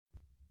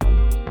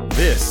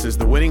This is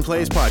the Winning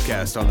Plays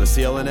Podcast on the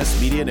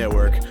CLNS Media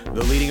Network,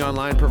 the leading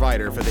online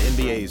provider for the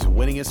NBA's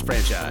winningest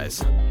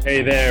franchise.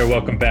 Hey there,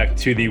 welcome back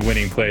to the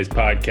Winning Plays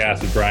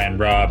Podcast with Brian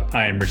Robb.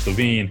 I am Rich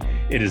Levine.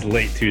 It is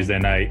late Tuesday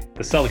night.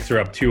 The Celtics are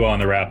up 2-0 on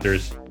the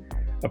Raptors.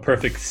 A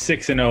perfect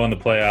 6-0 in the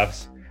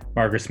playoffs.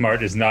 Marcus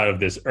Smart is not of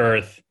this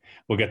earth.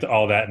 We'll get to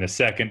all that in a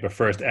second, but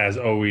first, as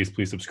always,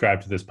 please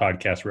subscribe to this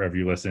podcast wherever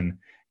you listen.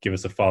 Give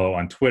us a follow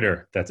on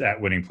Twitter. That's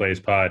at Winning Plays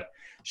Pod.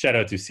 Shout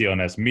out to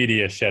CLNS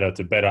Media. Shout out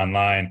to Bet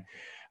Online.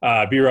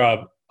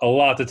 B-Rob, a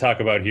lot to talk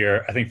about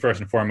here. I think first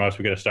and foremost,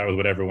 we got to start with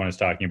what everyone is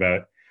talking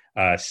about.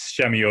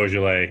 Semi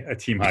Ojeleye, a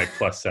team high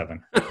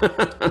 +7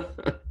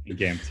 in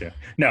game 2.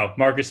 No,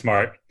 Marcus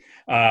Smart.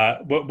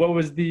 What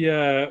was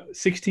the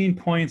 16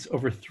 points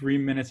over 3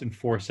 minutes and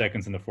 4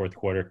 seconds in the fourth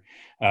quarter?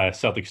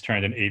 Celtics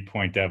turned an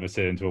 8-point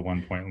deficit into a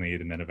 1-point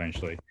lead, and then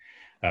eventually,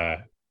 I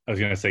was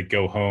going to say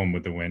go home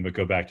with the win, but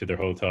go back to their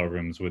hotel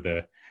rooms with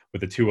a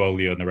 2-0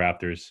 lead on the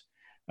Raptors.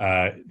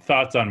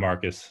 Thoughts on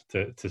Marcus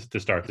to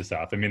start this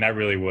off? I mean, that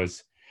really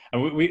was.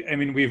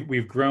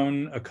 We've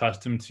grown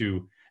accustomed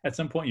to. At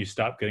some point, you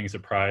stop getting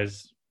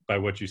surprised by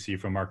what you see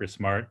from Marcus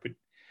Smart,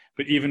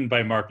 but even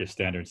by Marcus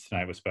standards,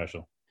 tonight was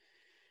special.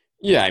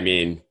 Yeah, I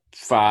mean,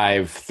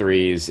 5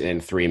 threes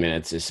in 3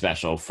 minutes is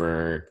special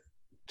for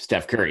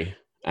Steph Curry,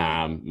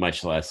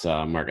 much less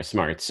Marcus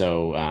Smart.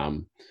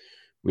 So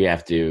we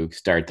have to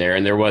start there.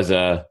 And there was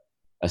a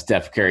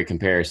Steph Curry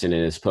comparison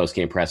in his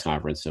post-game press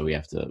conference, so we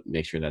have to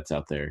make sure that's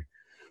out there.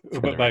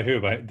 But by who?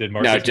 Did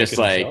Marcus? No, just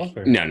like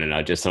himself,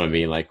 no. Just someone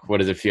being like, what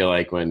does it feel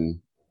like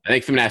when? I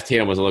think someone asked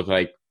Tatum, "Was it look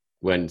like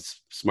when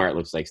Smart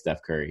looks like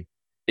Steph Curry?"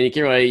 And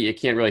you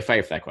can't really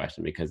fight for that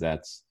question because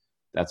that's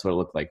what it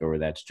looked like over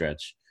that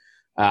stretch.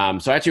 So I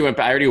actually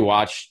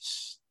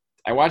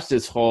I watched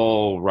this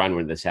whole run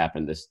when this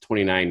happened, this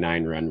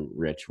 29-9 run,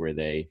 Rich, where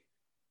they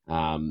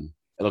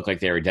it looked like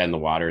they were dead in the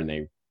water and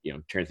they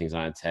turned things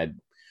on its head.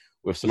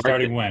 With Smart.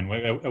 Starting when?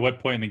 At what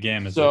point in the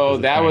game? It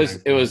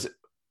was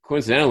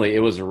coincidentally, it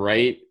was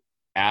right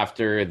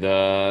after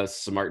the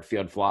Smart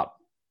field flop.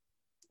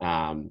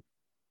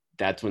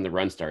 That's when the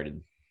run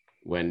started,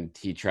 when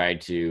he tried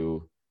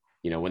to,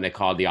 when they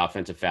called the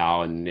offensive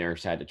foul and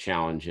Nurse had to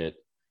challenge it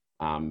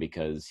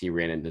because he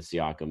ran into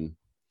Siakam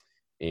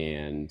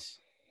and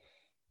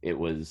it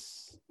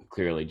was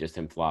clearly just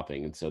him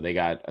flopping. And so they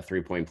got a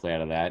 3-point play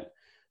out of that.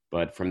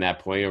 But from that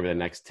point, over the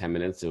next 10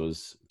 minutes, it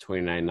was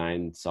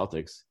 29-9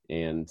 Celtics,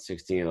 and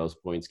 16 of those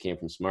points came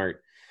from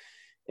Smart.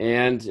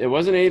 And it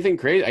wasn't anything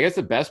crazy. I guess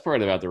the best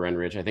part about the run,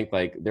 Rich, I think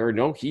there were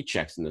no heat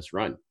checks in this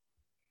run.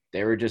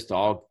 They were just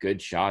all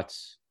good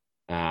shots,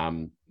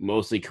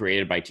 mostly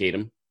created by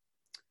Tatum.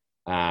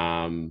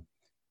 What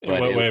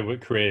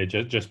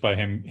created? Just by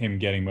him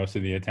getting most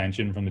of the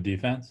attention from the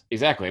defense?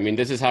 Exactly. I mean,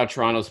 this is how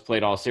Toronto's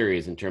played all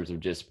series in terms of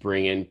just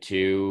bringing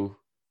 2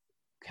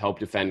 help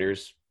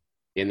defenders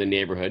in the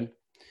neighborhood,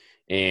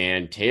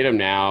 and Tatum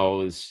now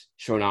is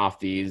showing off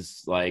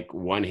these like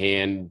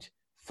one-hand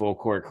full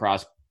court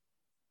cross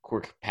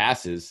court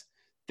passes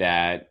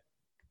that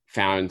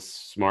found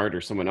Smart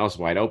or someone else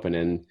wide open.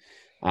 And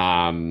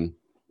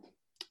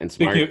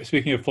Smart.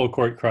 Speaking of full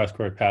court cross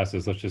court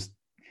passes, let's just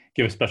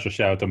give a special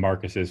shout out to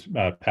Marcus's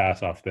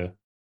pass off the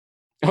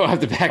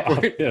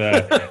backboard,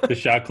 the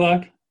shot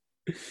clock.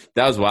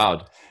 That was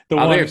wild.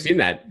 I've never seen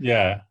that.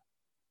 Yeah,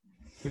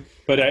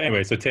 but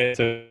anyway, so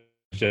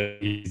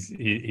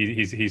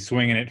he's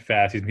swinging it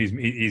fast.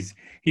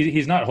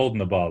 He's not holding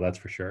the ball. That's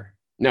for sure.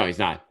 No, he's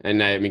not.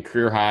 And I mean,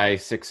 career high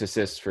 6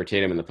 assists for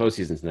Tatum in the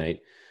postseason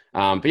tonight.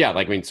 But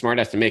yeah, Smart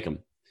has to make them,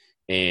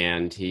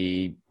 and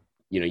he,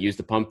 used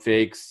the pump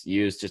fakes,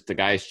 used just the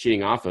guys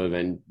cheating off of,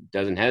 and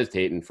doesn't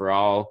hesitate. And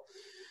for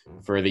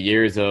the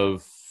years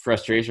of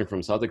frustration from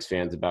Celtics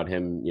fans about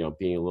him,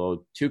 being a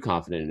little too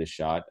confident in his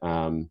shot,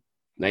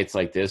 nights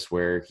like this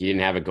where he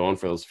didn't have it going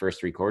for those first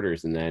 3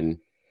 quarters, and then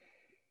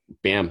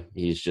bam,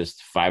 he's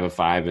just 5 of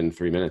 5 in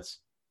 3 minutes.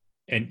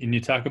 And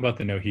you talk about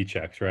the no heat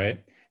checks,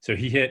 right? So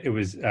it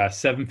was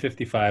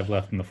 7:55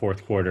 left in the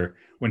fourth quarter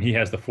when he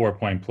has the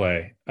 4-point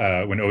play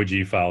when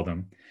OG fouled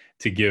him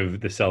to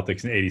give the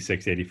Celtics an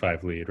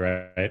 86-85 lead,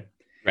 right?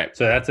 Right.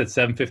 So that's at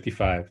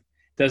 7:55.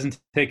 Doesn't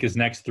take his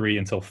next 3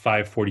 until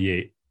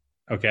 5:48,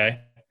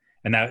 okay?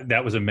 And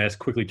that was a miss,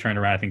 quickly turned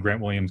around. I think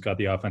Grant Williams got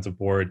the offensive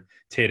board.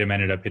 Tatum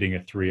ended up hitting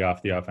a 3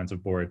 off the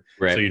offensive board.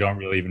 Right. So you don't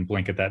really even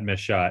blink at that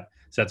missed shot.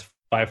 So that's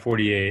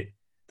 5:48.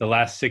 The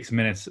last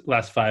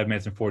 5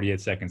 minutes and 48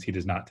 seconds, he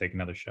does not take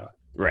another shot.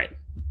 Right.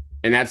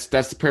 And that's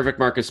the perfect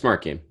Marcus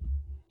Smart game.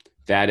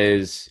 That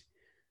is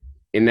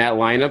in that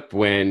lineup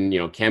when,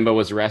 Kemba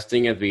was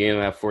resting at the beginning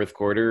of that fourth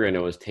quarter, and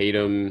it was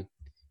Tatum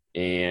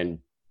and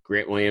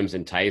Grant Williams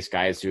and Tice,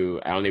 guys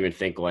who I don't even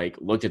think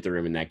looked at the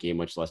rim in that game,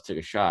 much less took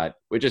a shot,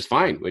 which is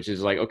fine, which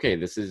is okay,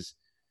 this is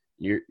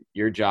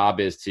your job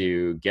is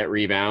to get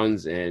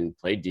rebounds and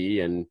play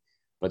D,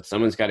 but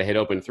someone's got to hit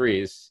open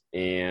threes,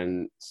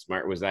 and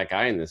Smart was that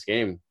guy in this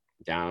game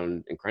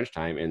down in crunch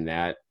time, and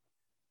that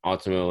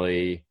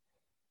ultimately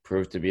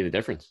proved to be the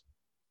difference.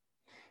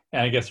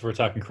 And I guess if we're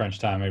talking crunch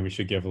time, maybe we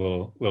should give a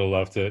little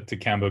love to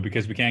Kemba,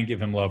 because we can't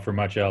give him love for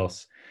much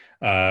else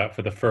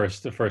for the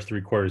first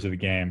 3 quarters of the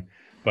game.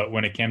 But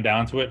when it came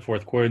down to it,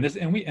 fourth quarter,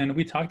 and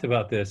we talked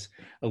about this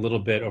a little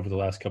bit over the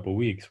last couple of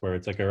weeks, where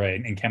it's like, all right,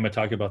 and Kemba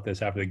talked about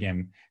this after the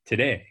game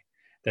today,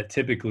 that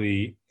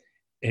typically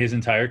his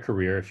entire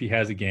career, if he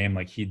has a game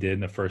like he did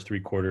in the first 3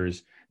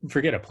 quarters,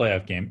 forget a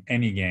playoff game,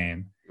 any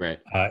game, Right.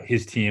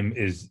 His team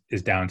is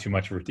down too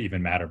much for it to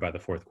even matter by the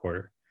fourth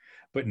quarter.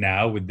 But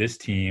now with this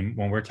team,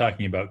 when we're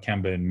talking about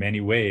Kemba in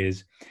many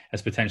ways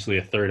as potentially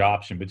a third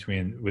option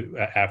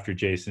after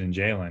Jason and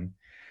Jalen,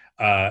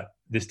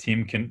 this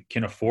team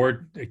can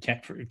afford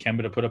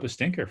Kemba to put up a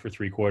stinker for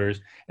 3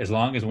 quarters, as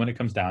long as when it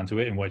comes down to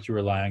it, and what you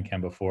rely on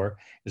Kemba for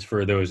is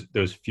for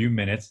those few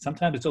minutes.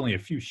 Sometimes it's only a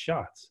few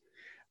shots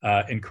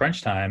in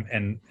crunch time,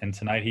 and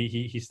tonight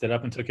he stood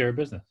up and took care of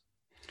business.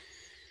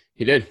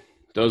 He did.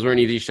 Those weren't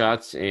easy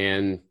shots,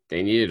 and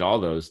they needed all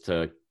those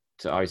to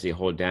obviously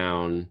hold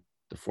down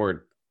the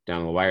fort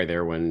down the wire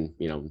there when,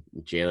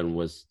 Jalen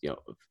was,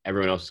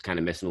 everyone else was kind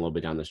of missing a little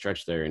bit down the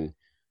stretch there.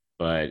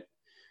 But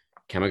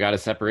Kemba got a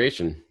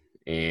separation,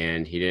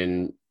 and he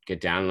didn't get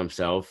down on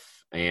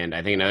himself. And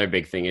I think another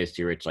big thing is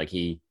too, Rich, like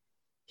he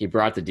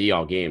brought the D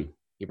all game.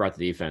 He brought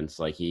the defense.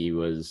 Like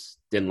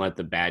didn't let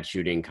the bad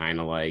shooting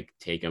kind of like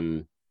take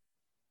him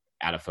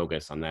out of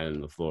focus on that end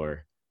of the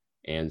floor.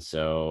 And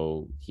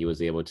so he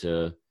was able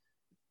to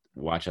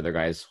watch other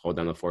guys hold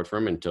down the fort for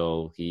him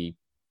until he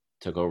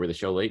took over the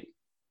show late.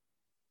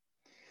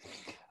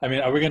 I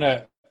mean,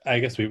 I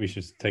guess we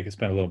should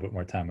spend a little bit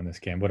more time on this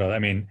game. What else? I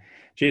mean,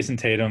 Jason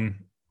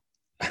Tatum.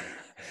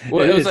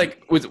 Well, it was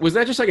like, was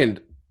that just like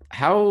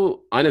how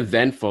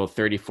uneventful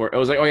 34? It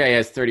was like, oh yeah, he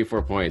has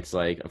 34 points.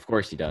 Like, of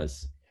course he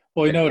does.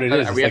 Well, you know what it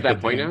is. Are we at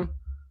that point now?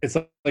 It's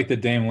like the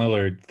Dame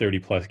Lillard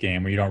 30-plus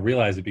game where you don't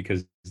realize it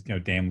because,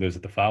 Dame lives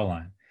at the foul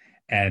line.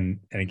 And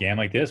in a game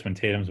like this, when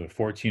Tatum's with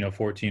 14 of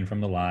 14 from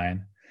the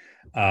line,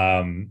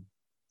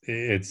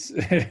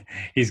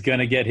 he's going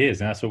to get his.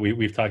 And that's what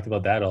we've talked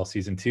about that all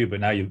season too.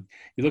 But now you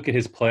look at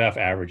his playoff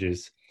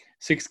averages,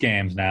 6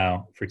 games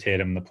now for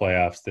Tatum in the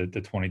playoffs, the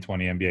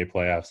 2020 NBA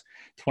playoffs,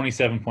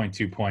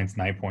 27.2 points,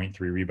 9.3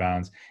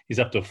 rebounds. He's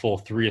up to a full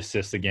 3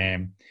 assists a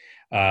game.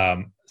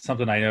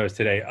 Something I noticed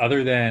today,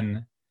 other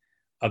than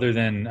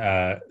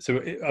so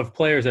of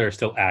players that are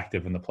still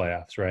active in the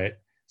playoffs, right?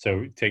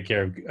 So take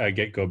care of,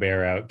 get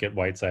Gobert out, get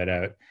Whiteside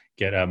out,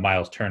 get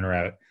Miles Turner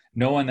out.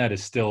 No one that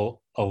is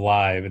still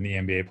alive in the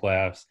NBA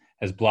playoffs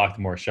has blocked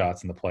more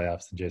shots in the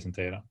playoffs than Jason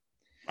Tatum.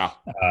 Wow.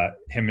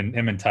 Him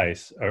and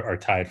Tice are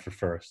tied for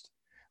first,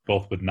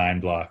 both with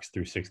 9 blocks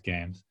through 6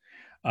 games.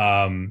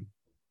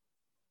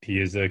 He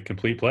is a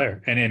complete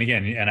player. And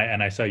again,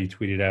 and I saw you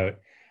tweeted out,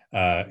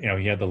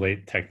 he had the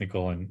late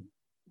technical and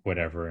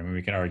whatever. I mean,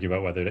 we can argue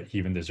about whether he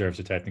even deserves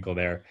a technical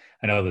there.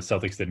 I know the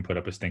Celtics didn't put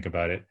up a stink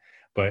about it,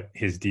 but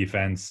his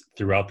defense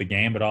throughout the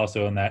game, but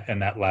also in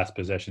that last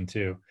possession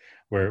too,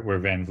 where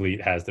Van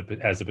Vliet has the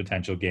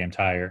potential game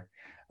tire,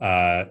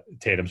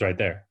 Tatum's right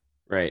there.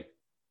 Right.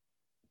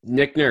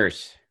 Nick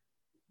Nurse,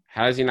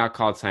 how does he not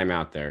call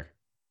timeout there?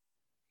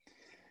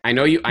 I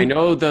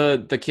know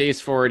the case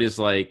for it is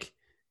like,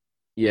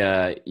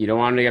 yeah, you don't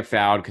want him to get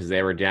fouled because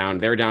they were down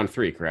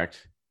 3,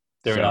 correct?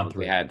 They were down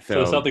 3.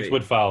 So the Celtics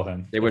would foul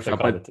him. They would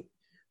foul,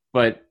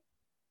 but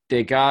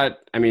they got,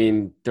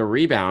 the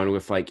rebound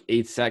with like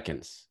 8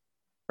 seconds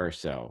or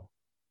so.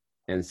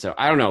 And so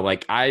I don't know,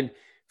 like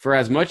for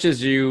as much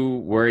as you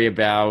worry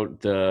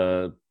about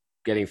the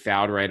getting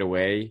fouled right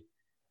away,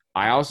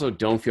 I also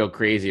don't feel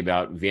crazy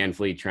about Van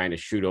Vliet trying to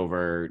shoot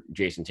over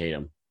Jason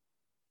Tatum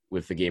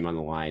with the game on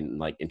the line,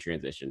 like in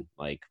transition.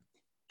 Like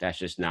that's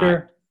just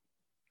not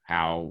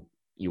how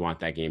you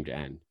want that game to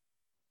end.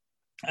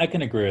 I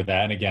can agree with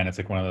that. And again, it's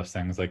like one of those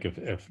things, like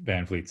if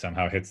Van Vliet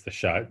somehow hits the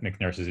shot,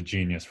 Nick Nurse is a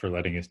genius for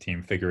letting his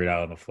team figure it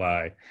out on the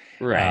fly.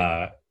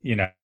 Right.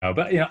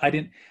 But I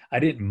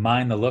didn't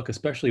mind the look,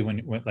 especially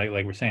when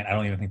like we're saying, I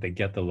don't even think they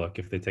get the look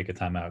if they take a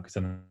timeout, because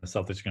then the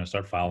Celtics are going to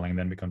start fouling, and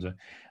then it becomes a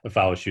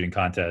foul shooting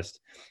contest.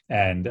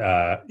 And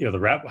how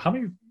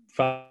many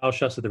foul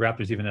shots did the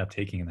Raptors even end up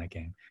taking in that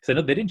game? Because I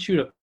know they didn't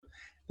shoot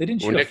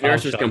Nick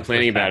Nurse was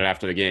complaining about it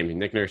after the game.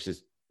 Nick Nurse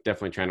is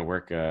definitely trying to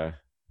work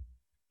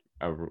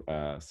going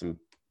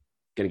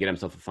to get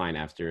himself a fine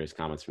after his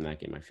comments from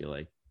that game. I feel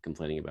like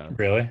complaining about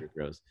really.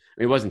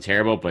 It wasn't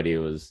terrible, but he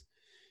was,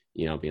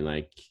 being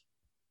like,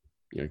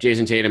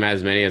 Jason Tatum has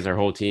as many as our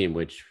whole team,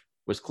 which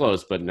was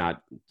close, but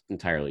not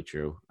entirely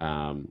true.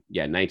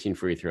 19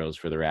 free throws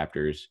for the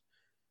Raptors.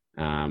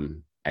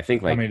 I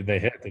think how many did they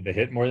hit? Did they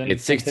hit more than?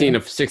 It's 16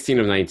 of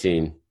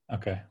 19.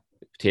 Okay.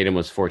 Tatum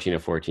was 14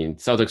 of 14.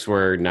 Celtics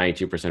were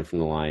 92% from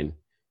the line.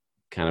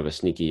 Kind of a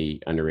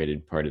sneaky,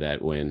 underrated part of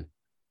that win.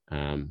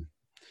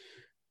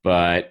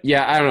 But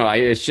yeah, I don't know.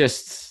 It's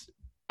just,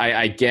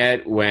 I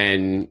get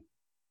when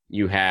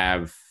you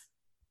have,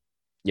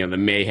 the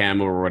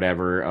mayhem or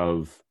whatever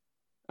of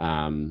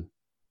a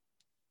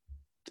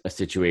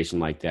situation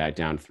like that,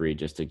 down 3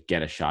 just to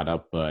get a shot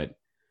up. But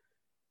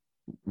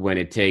when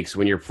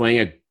you're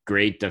playing a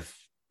great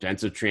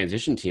defensive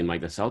transition team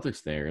like the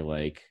Celtics there,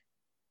 like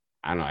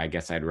I don't know. I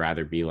guess I'd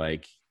rather be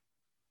like,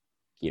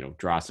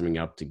 draw something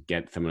up to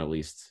get someone at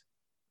least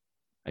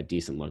a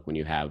decent look when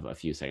you have a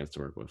few seconds to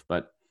work with.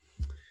 But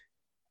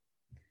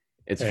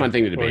it's a fun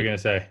thing to debate. What are you going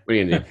to say? What are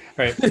you going to do?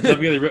 All right. So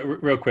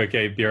real quick,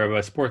 hey,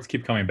 Bureau, sports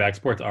keep coming back.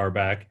 Sports are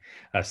back.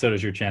 So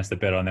does your chance to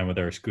bet on them with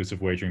our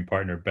exclusive wagering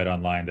partner,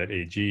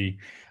 betonline.ag.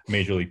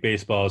 Major League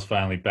Baseball is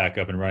finally back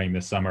up and running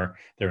this summer.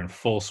 They're in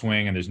full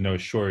swing, and there's no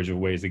shortage of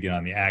ways to get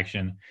on the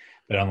action.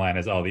 BetOnline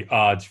has all the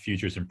odds,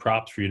 futures, and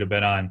props for you to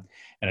bet on.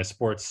 And as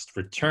sports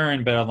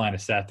return, BetOnline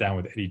has sat down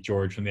with Eddie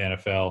George from the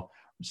NFL,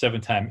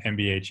 7-time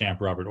NBA champ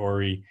Robert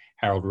Horry,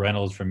 Harold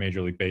Reynolds from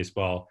Major League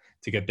Baseball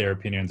to get their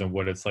opinions on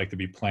what it's like to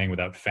be playing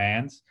without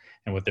fans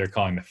and what they're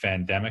calling the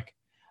fandemic.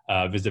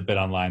 Visit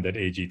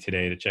betonline.ag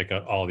today to check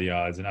out all the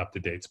odds and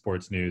up-to-date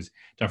sports news.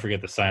 Don't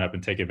forget to sign up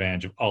and take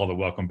advantage of all the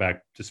welcome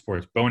back to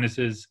sports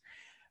bonuses.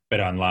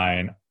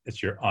 BetOnline,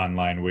 it's your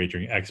online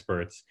wagering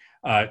experts.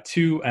 And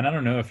I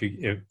don't know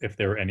if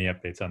there were any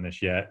updates on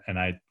this yet, and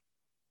I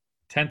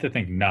tend to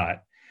think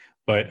not,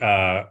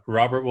 but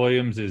Robert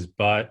Williams'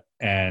 butt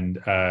and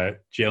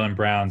Jaylen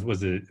Brown's,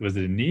 was it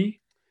a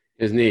knee?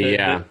 His knee,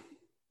 yeah.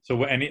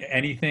 So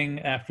anything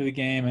after the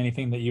game,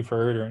 anything that you've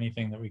heard or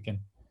anything that we can?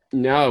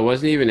 No, it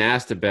wasn't even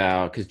asked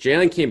about, because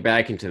Jaylen came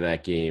back into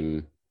that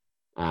game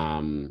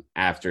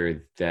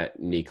after that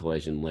knee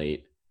collision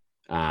late.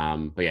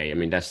 But yeah, I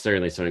mean, that's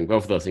certainly something,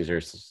 both of those things are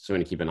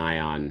something to keep an eye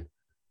on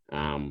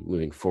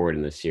moving forward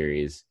in the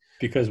series.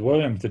 Because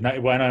Williams did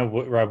not, well, I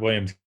know Rob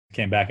Williams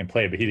came back and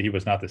played, but he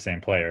was not the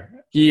same player.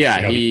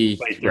 Yeah, he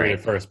played right at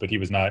first, but he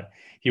was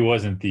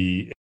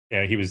probably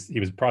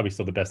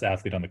still the best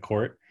athlete on the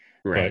court.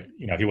 Right.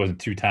 But, he wasn't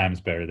 2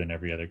 times better than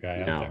every other guy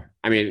out there.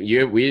 I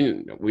mean,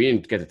 we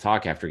didn't get to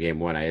talk after game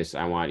one. I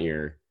want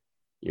I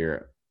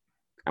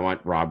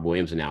want Rob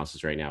Williams'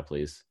 analysis right now,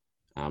 please,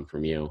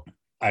 from you.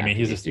 I mean,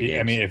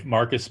 if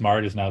Marcus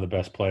Smart is now the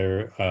best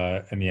player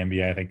in the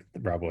NBA, I think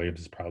Rob Williams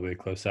is probably a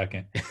close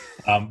second.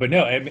 But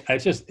no,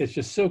 it's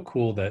just so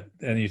cool that,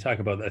 and you talk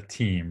about a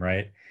team,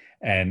 right?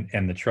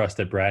 And the trust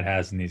that Brad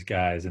has in these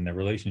guys and the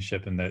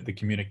relationship and the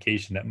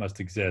communication that must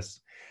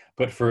exist.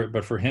 But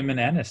for him and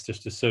Ennis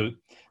just to so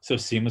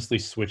seamlessly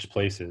switch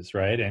places,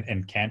 right?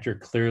 And Kanter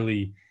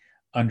clearly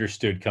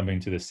understood coming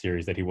to this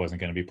series that he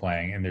wasn't going to be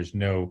playing. And there's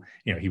no,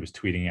 he was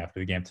tweeting after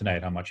the game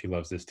tonight how much he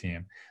loves this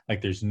team.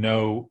 Like there's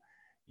no,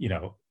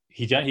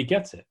 he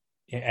gets it.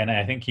 And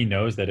I think he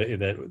knows that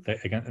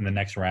again in the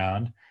next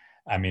round,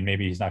 I mean,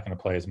 maybe he's not going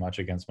to play as much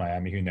against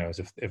Miami. Who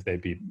knows if they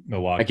beat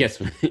Milwaukee? I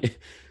guess.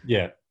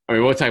 Yeah. I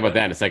mean, we'll talk about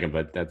that in a second,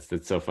 but that's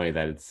so funny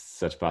that it's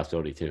such a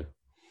possibility too.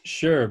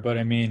 Sure, but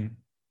I mean,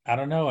 I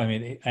don't know. I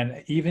mean,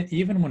 and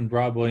even when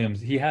Rob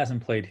Williams, he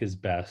hasn't played his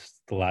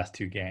best the last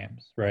 2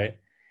 games, right?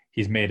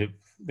 He's made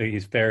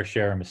his fair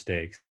share of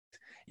mistakes.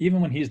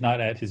 Even when he's not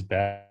at his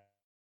best,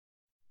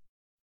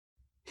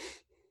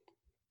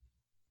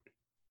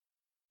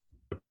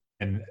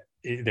 and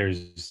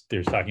there's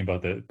talking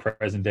about the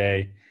present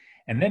day,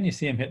 and then you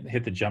see him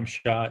hit the jump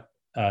shot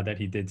that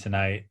he did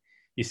tonight.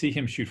 You see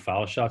him shoot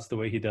foul shots the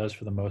way he does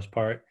for the most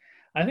part.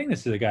 I think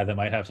this is a guy that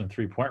might have some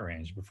 3-point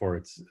range before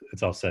it's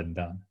all said and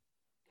done.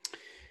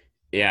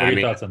 Yeah, what are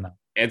your thoughts on that?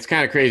 It's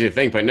kind of crazy to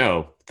think, but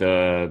no,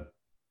 the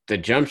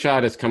jump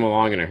shot has come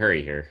along in a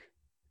hurry here.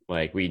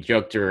 Like we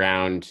joked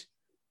around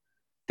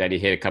that he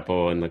hit a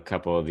couple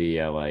of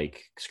the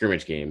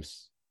scrimmage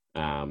games,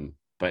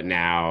 but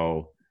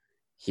now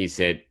he's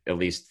hit at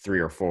least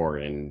 3 or 4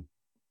 in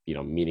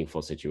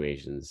meaningful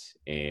situations,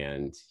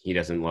 and he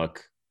doesn't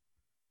look.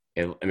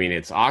 I mean,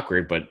 it's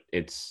awkward, but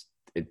it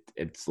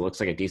looks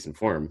like a decent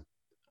form.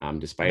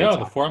 Despite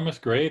the form is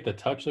great. The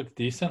touch looks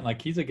decent.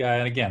 Like he's a guy,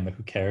 and again,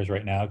 who cares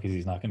right now because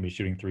he's not going to be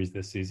shooting threes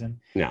this season.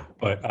 Yeah.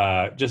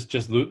 But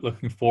just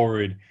looking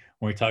forward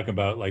when we talk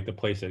about like the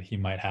place that he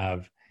might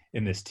have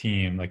in this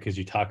team, like because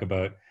you talk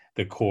about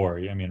the core.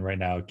 I mean, right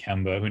now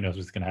Kemba, who knows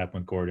what's going to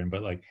happen with Gordon,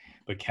 but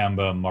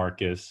Kemba,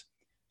 Marcus,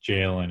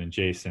 Jaylen, and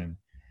Jason.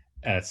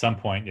 And at some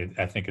point,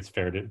 I think it's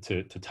fair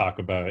to talk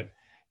about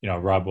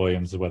Rob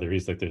Williams, whether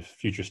he's like the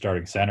future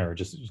starting center or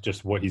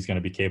just what he's going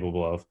to be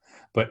capable of.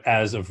 But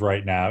as of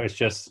right now,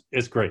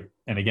 it's great.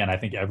 And again, I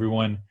think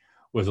everyone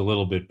was a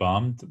little bit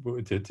bummed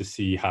to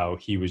see how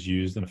he was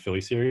used in the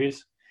Philly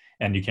series.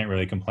 And you can't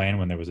really complain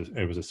when it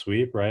was a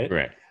sweep, right?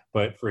 Right.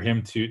 But for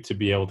him to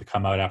be able to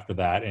come out after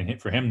that,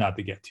 and for him not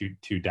to get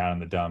too down in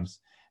the dumps,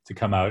 to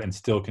come out and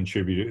still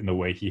contribute in the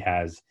way he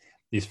has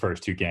these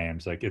first 2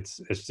 games, like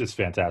it's just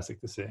fantastic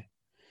to see.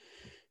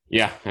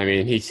 Yeah, I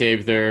mean, he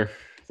saved their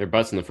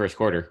butts in the first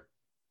quarter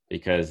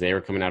because they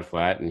were coming out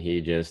flat, and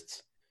he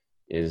just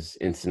is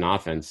instant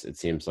offense, it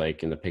seems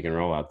like, in the pick and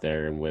roll out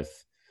there and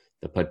with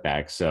the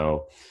putback.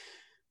 So,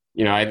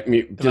 I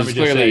mean, just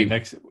clearly. I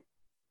was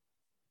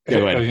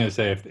going to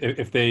say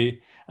if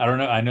they, I don't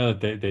know. I know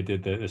that they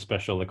did the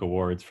special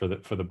awards for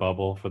the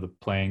bubble for the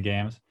playing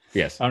games.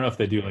 Yes. I don't know if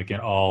they do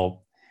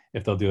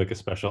if they'll do a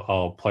special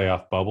all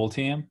playoff bubble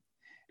team.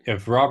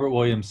 If Robert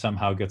Williams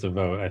somehow gets a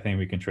vote, I think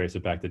we can trace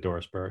it back to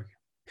Doris Burke.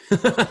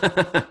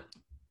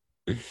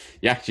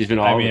 Yeah, she's been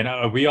all. I mean,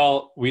 we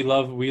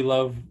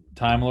love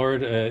Time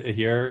Lord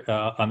here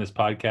on this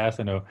podcast.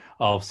 I know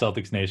all of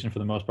Celtics Nation for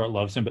the most part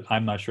loves him, but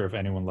I'm not sure if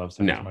anyone loves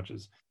him as much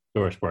as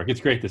Doris Burke. It's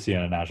great to see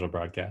on a national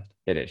broadcast.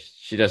 It is.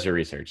 She does her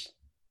research,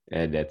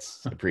 and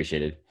it's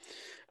appreciated.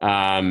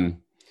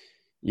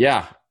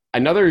 Yeah.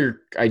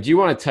 I do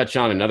want to touch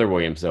on another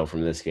Williams, though,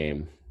 from this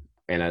game,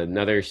 and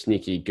another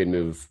sneaky good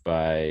move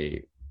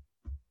by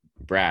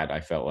Brad. I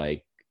felt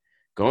like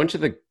going to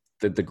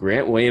the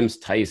Grant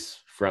Williams-Tice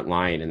front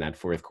line in that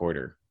fourth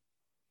quarter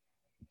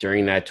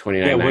during that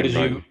 29-9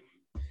 run.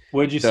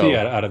 What did you see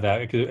out of that?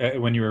 Because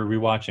when you were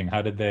rewatching,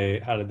 how did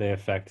they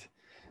affect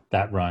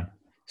that run?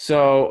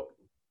 So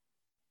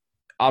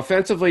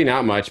offensively,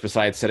 not much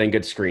besides setting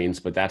good screens,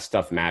 but that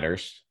stuff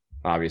matters,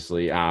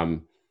 obviously.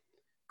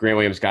 Grant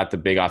Williams got the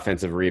big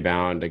offensive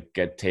rebound to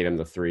get Tatum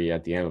the three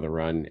at the end of the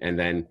run. And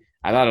then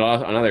I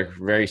thought another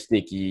very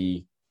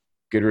sneaky,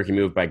 good rookie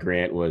move by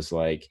Grant was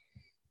like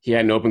he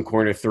had an open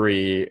corner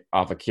three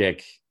off a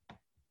kick,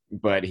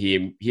 but he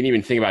didn't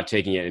even think about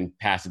taking it and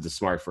passed it to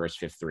Smart for his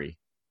fifth three.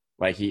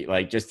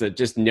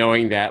 Just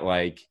knowing that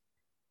like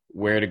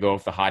where to go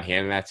with the hot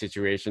hand in that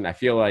situation. I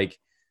feel like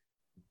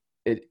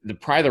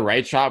probably the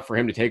right shot for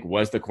him to take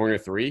was the corner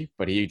three,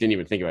 but he didn't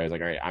even think about it. He was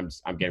like, all right,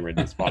 I'm getting rid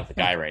of this spot with the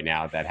guy right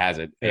now that has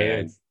it,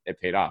 and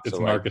it paid off. It's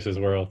Marcus's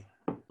world.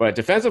 But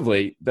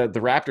defensively, the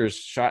Raptors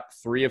shot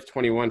 3 of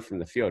 21 from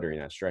the field during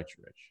that stretch,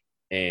 Rich.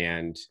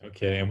 And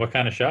what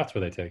kind of shots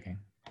were they taking?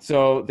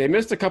 So they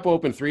missed a couple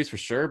open threes for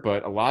sure,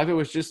 but a lot of it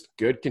was just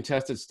good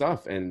contested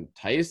stuff. And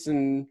Tice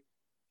and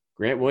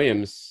Grant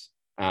Williams,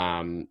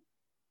 they're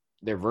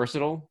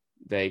versatile.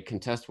 They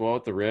contest well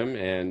at the rim,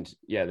 and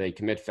they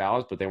commit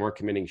fouls, but they weren't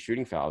committing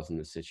shooting fouls in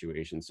this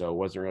situation, so it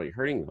wasn't really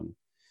hurting them.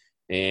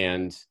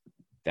 And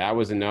that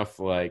was enough,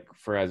 like,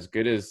 for as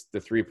good as the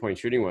three-point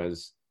shooting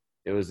was,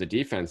 it was the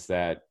defense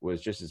that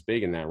was just as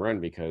big in that run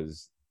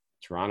because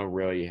Toronto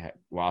really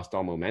lost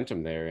all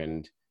momentum there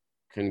and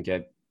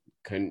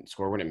couldn't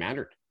score when it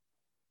mattered.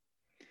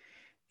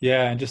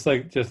 Yeah, and just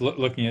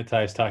looking at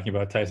Tice, talking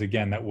about Tice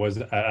again,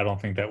 I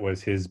don't think that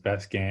was his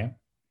best game,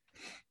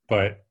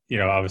 but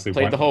obviously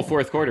played the whole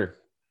fourth quarter.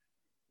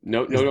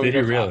 No, did he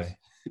really?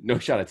 No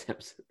shot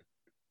attempts.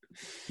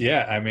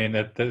 Yeah, I mean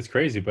that's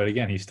crazy, but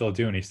again, he still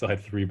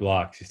had 3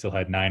 blocks, he still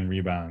had 9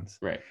 rebounds.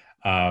 Right.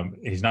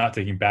 He's not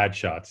taking bad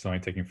shots; he's only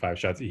taking 5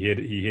 shots. He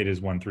hit his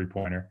 1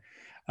 3-pointer.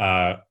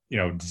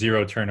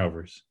 0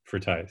 turnovers for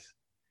Tice.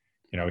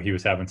 He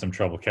was having some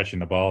trouble catching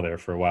the ball there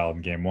for a while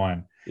in game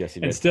 1. Yes, he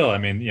did. And still, I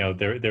mean,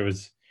 there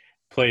was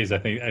plays. I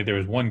think there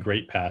was one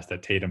great pass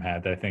that Tatum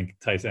had that I think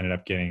Tice ended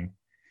up getting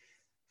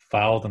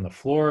fouled on the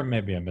floor.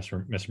 Maybe I'm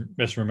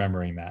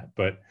misremembering that,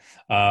 but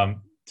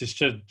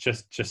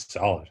just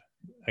solid.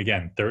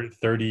 Again,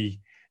 30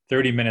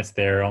 minutes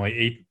there, only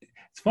 8.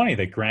 It's funny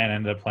that Grant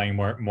ended up playing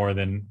more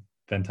than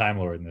Time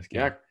Lord in this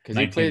game. Yeah, because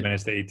 19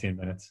 minutes to 18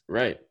 minutes.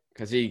 Right,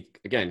 because he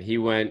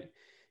went,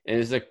 and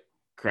it's a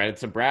credit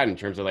to Brad in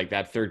terms of like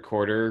that third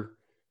quarter.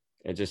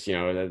 It just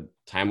the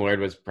Time Lord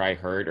was probably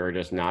hurt or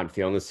just not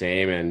feeling the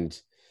same, and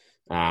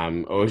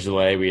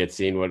Ogilvy, we had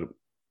seen what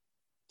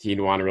he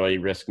didn't want to really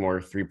risk more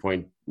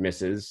 3-point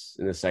misses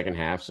in the second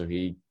half, so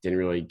he didn't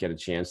really get a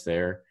chance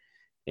there.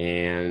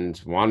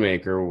 And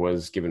Wanamaker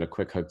was given a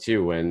quick hook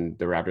too when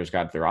the Raptors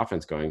got their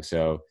offense going.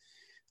 So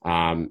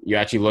you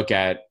actually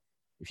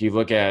if you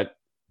look at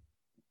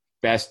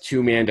best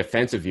 2-man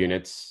defensive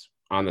units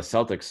on the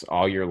Celtics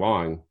all year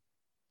long,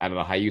 out of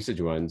the high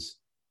usage ones,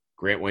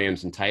 Grant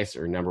Williams and Tice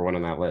are number 1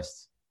 on that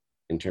list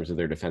in terms of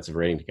their defensive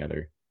rating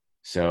together.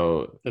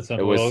 So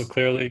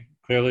clearly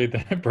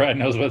that Brad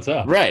knows what's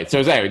up. Right. So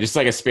exactly, just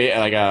like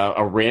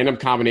a random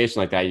combination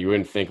like that, you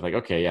wouldn't think like,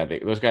 okay, yeah,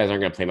 those guys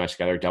aren't going to play much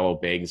together. Double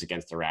bigs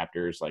against the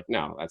Raptors, like,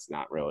 no, that's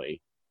not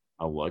really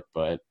a look.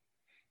 But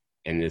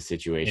in this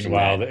situation,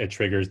 meanwhile, it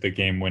triggers the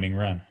game-winning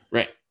run.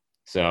 Right.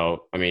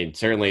 So I mean,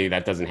 certainly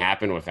that doesn't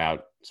happen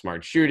without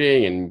smart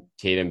shooting and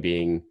Tatum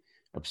being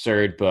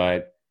absurd.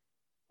 But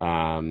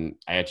I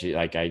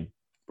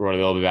wrote a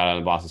little bit about it on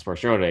the Boston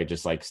Sports Journal today,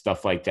 just like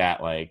stuff like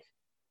that. Like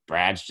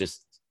Brad's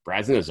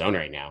in the zone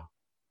right now.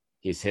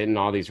 He's hitting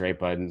all these right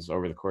buttons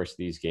over the course of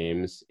these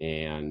games,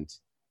 and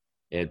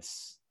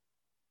it's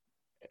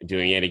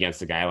doing it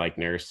against a guy like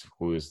Nurse,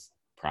 who's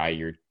probably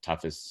your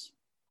toughest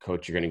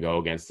coach you're going to go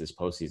against this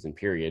postseason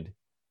period.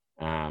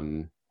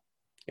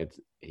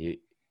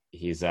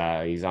 He's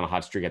on a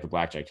hot streak at the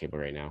blackjack table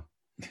right now.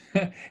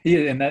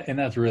 Yeah, and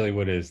that's really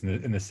what it is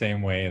in the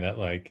same way that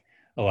like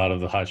a lot of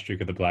the hot streak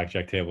at the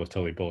blackjack table is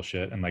totally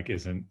bullshit and like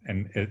isn't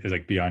and is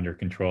like beyond your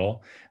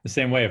control. The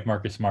same way if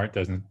Marcus Smart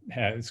doesn't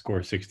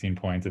score 16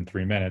 points in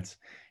 3 minutes,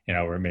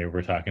 or maybe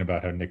we're talking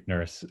about how Nick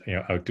Nurse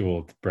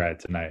outdueled Brad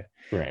tonight.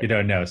 Right. You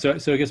don't know. So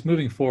I guess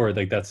moving forward,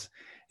 like that's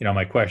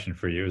my question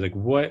for you is like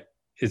what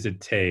does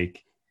it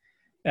take?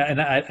 And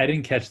I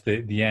didn't catch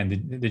the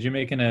end. Did you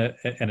make an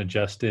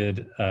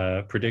adjusted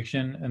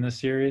prediction in this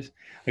series?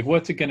 Like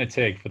what's it going to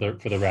take for the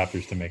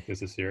Raptors to make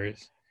this a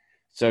series?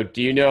 So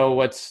do you know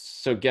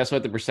guess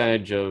what the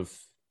percentage of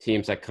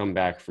teams that come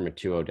back from a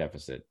 2-0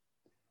 deficit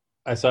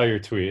I saw your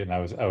tweet, and I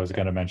was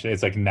going to mention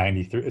it's like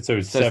 93. So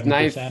it's So it's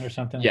 7% or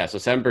something. Yeah, so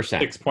 7%.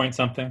 6 point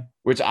something.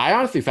 Which I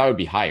honestly thought would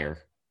be higher.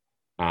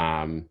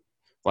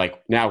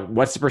 Like now,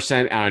 what's the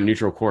percent on a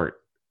neutral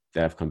court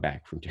that have come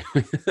back from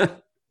doing?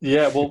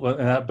 Yeah, well, but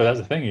that's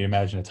the thing. You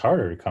imagine it's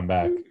harder to come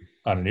back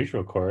on a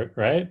neutral court,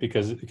 right?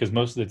 Because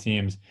most of the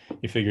teams,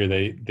 you figure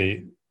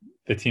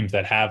the teams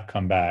that have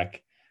come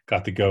back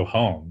got to go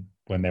home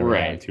when they were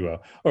down 2-0.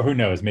 Or who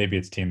knows? Maybe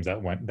it's teams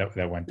that went down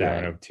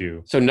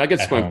 0-2. So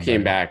Nuggets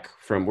came back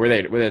from was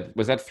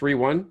that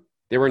 3-1?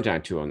 They weren't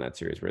down 2-0 in that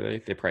series, were they?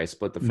 They probably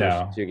split the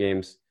first two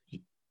games,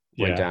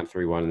 went down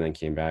 3-1, and then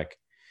came back.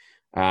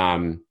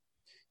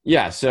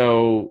 Yeah,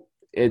 so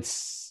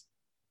it's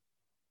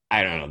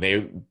I don't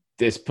know.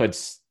 This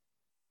puts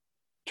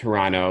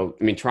Toronto.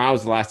 I mean, Toronto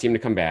was the last team to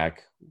come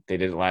back. They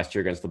did it last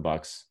year against the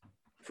Bucks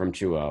from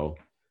 2-0.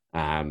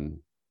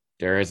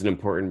 There is an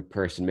important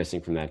person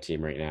missing from that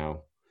team right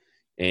now,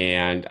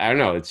 and I don't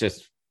know. It's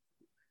just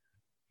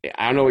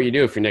I don't know what you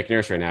do if you're Nick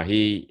Nurse right now.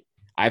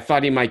 I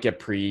thought he might get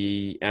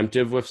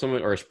preemptive with some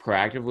or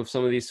proactive with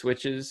some of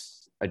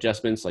these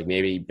adjustments, like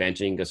maybe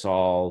benching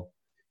Gasol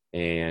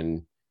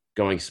and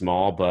going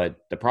small.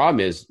 But the problem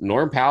is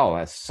Norm Powell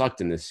has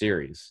sucked in this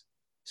series.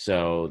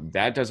 So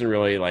that doesn't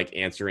really like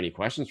answer any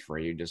questions for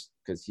you just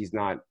because he's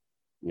not,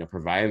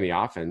 providing the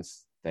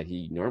offense that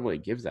he normally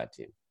gives that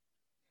team.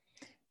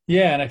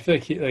 Yeah, and I feel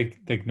like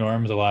like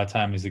Norm's a lot of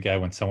times he's the guy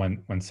when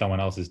someone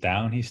else is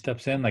down, he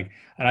steps in. Like,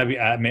 and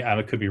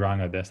I could be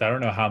wrong on this. I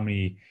don't know how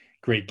many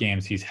great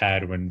games he's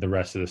had when the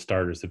rest of the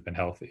starters have been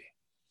healthy.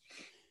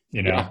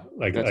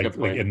 Like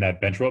in that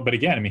bench role. But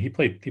again, I mean, he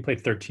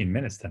played 13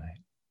 minutes tonight.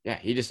 Yeah,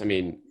 he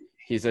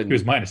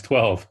was minus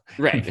 12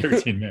 right in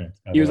 13 minutes.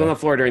 He was on the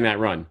floor during that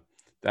run.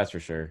 That's for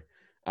sure.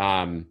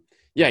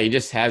 Yeah, he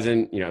just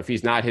hasn't, if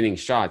he's not hitting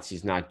shots,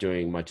 he's not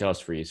doing much else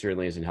for you. He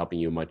certainly isn't helping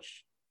you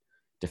much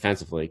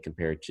defensively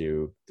compared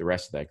to the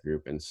rest of that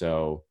group. And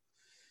so,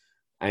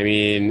 I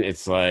mean,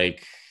 it's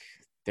like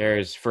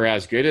for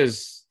as good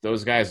as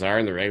those guys are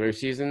in the regular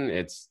season,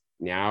 it's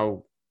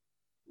now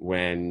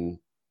when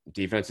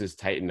defenses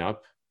tighten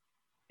up,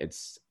 I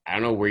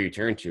don't know where you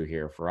turn to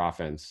here for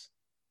offense,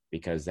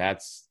 because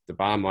that's the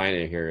bottom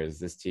line here is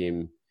this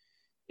team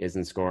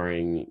isn't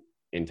scoring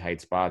in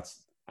tight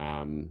spots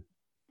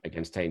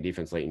against tight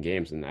defense late in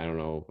games. And I don't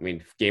know. I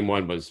mean, game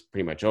one was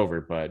pretty much over,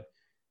 but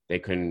they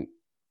couldn't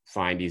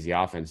find easy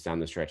offense down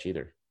the stretch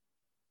either.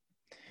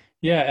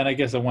 Yeah, and I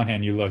guess on one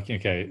hand you look,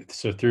 okay,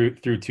 so through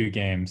two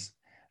games,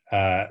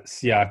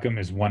 Siakam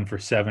is 1 for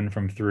 7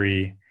 from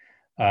 3.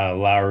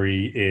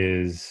 Lowry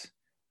is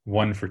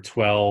 1 for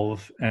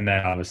 12, and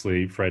then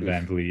obviously Fred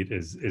VanVleet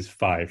is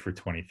 5 for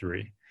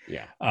 23.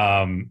 Yeah.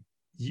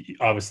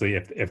 Obviously,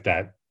 if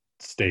that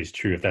stays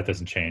true, if that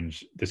doesn't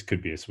change, this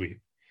could be a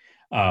sweep.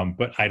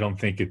 But I don't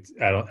think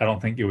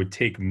it would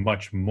take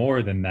much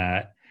more than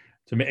that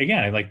to make.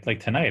 Again, like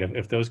tonight,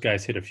 if those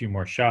guys hit a few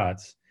more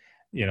shots,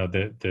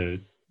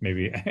 the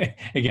maybe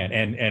again,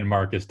 and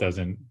Marcus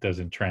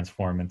doesn't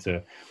transform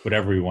into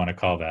whatever we want to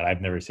call that.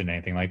 I've never seen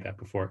anything like that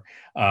before.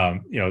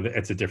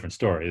 It's a different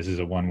story. This is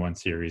a 1-1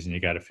 series, and you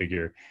got to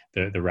figure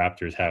the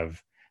Raptors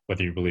have,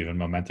 whether you believe in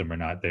momentum or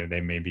not, they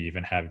maybe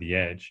even have the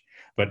edge.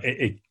 But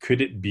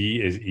could it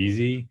be as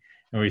easy?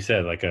 And we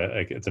said like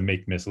it's a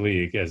make-miss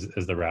league as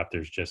the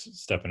Raptors just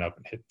stepping up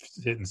and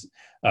hitting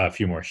a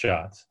few more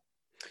shots.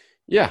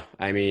 Yeah,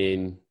 I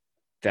mean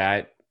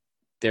that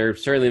they're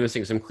certainly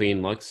missing some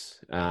clean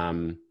looks,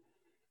 and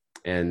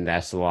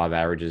that's the law of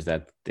averages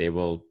that they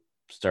will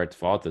start to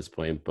fall at this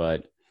point.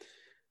 But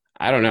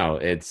I don't know.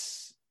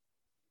 It's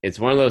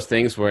one of those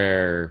things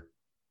where,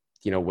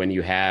 when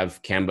you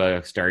have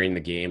Kemba starting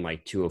the game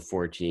like 2 of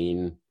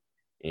 14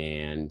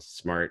 and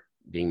Smart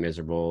being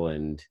miserable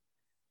and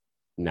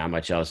not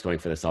much else going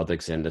for the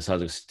Celtics, and the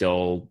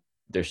Celtics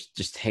they're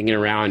just hanging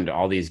around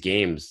all these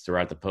games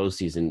throughout the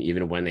postseason,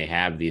 even when they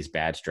have these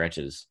bad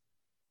stretches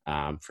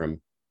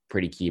from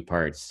pretty key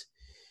parts.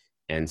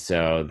 And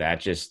so that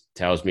just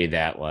tells me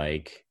that,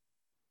 like,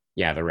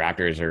 yeah, the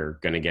Raptors are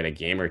going to get a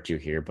game or two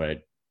here,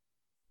 but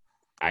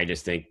I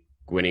just think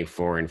winning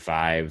 4 and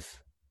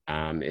 5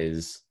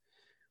 is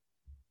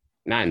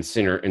not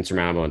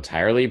insurmountable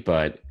entirely,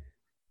 but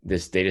they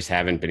just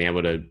haven't been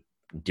able to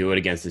do it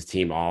against this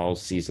team all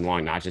season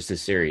long, not just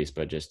this series,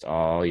 but just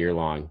all year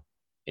long.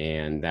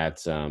 And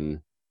that's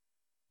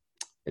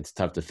it's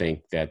tough to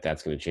think that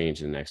that's going to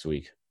change in the next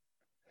week.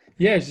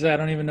 Yeah, it's just, I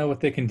don't even know what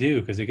they can do,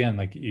 because again,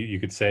 like you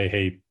could say,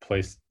 hey,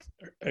 play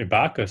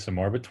Ibaka some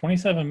more, but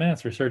 27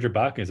 minutes for Serge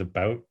Ibaka is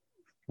about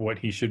what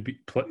he should be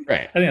play.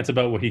 Right. I think that's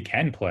about what he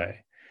can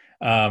play.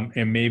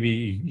 And maybe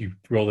you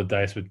roll the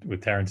dice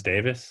with Terrence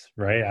Davis,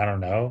 right? I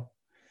don't know.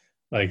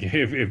 Like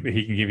if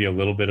he can give you a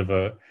little bit of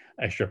a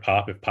extra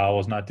pop if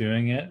Powell's not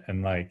doing it,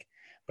 and like,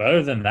 but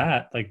other than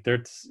that, like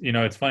there's,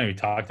 it's funny, we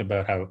talked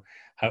about how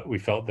we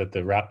felt that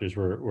the Raptors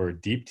were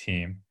a deep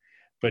team,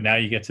 but now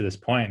you get to this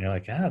point and you're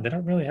like, they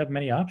don't really have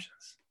many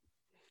options.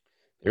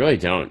 They really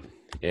don't.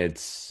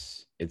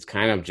 It's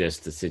kind of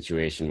just a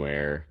situation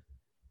where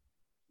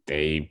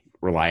they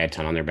rely a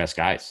ton on their best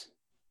guys,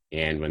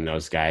 and when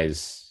those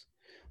guys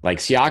Like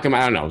Siakam,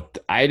 I don't know.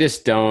 I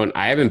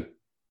haven't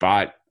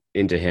bought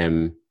into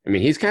him. I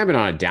mean, he's kind of been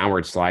on a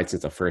downward slide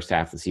since the first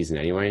half of the season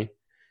anyway,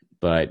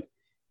 but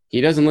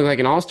he doesn't look like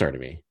an all-star to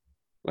me.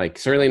 Like,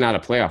 certainly not a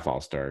playoff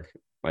all-star.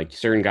 Like,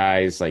 certain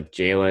guys like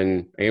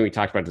Jalen, I think we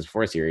talked about this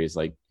before series,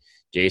 like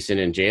Jason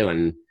and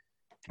Jalen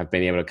have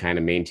been able to kind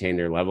of maintain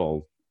their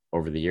level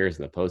over the years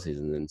in the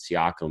postseason. And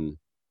Siakam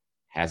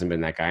hasn't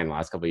been that guy in the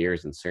last couple of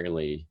years and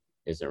certainly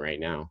isn't right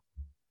now.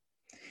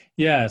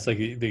 Yeah, it's like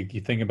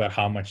you think about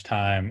how much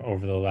time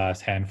over the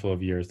last handful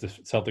of years the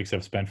Celtics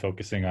have spent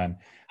focusing on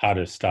how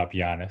to stop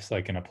Giannis,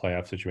 like in a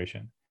playoff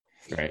situation.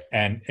 Right.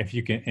 And if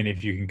you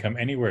can come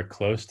anywhere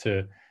close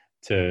to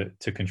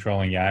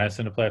controlling Giannis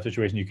in a playoff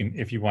situation, you can,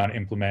 if you want to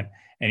implement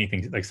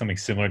anything like something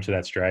similar to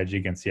that strategy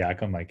against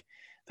Siakam, like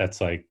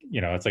that's like,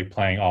 it's like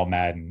playing all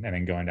Madden and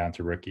then going down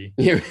to rookie.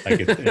 Like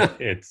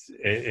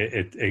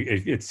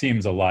it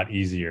seems a lot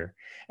easier.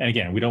 And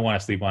again, we don't want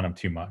to sleep on him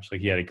too much. Like,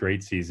 he had a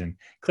great season,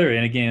 clearly.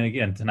 And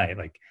again tonight,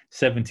 like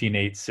 17,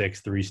 8, 6,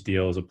 3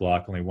 steals, a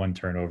block, only 1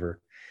 turnover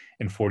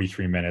in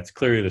 43 minutes.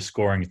 Clearly the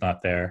scoring is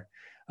not there.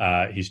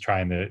 He's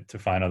trying to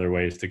find other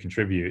ways to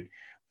contribute.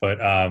 But,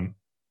 and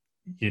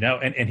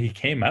he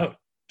came out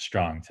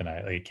strong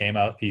tonight. Like,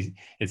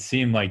 it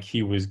seemed like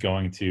he was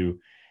going to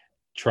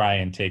try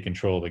and take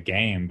control of the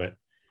game, but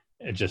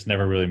it just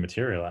never really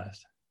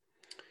materialized.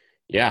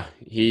 Yeah,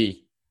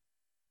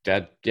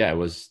 it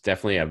was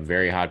definitely a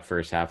very hot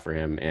first half for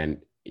him.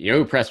 And,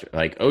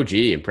 OG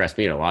impressed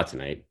me a lot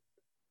tonight.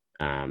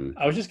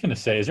 I was just going to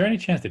say, is there any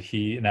chance that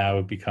he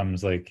now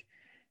becomes like,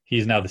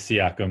 he's now the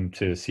Siakam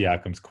to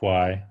Siakam's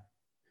Kawhi?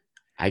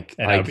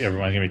 Everyone's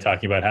going to be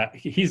talking about how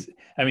he's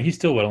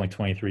still, only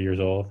 23 years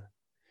old?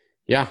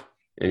 Yeah.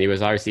 And he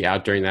was obviously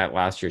out during that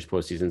last year's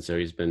postseason, so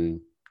he's been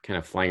kind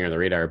of flying under the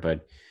radar,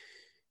 but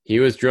he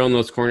was drilling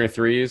those corner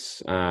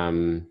threes.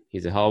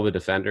 He's a hell of a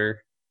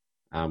defender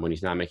when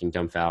he's not making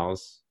dumb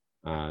fouls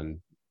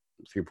on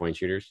 3-point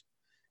shooters.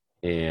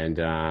 And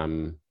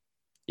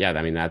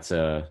that's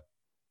a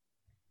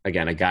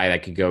guy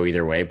that could go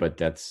either way, but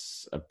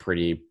that's a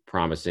pretty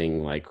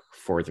promising like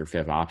 4th or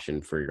 5th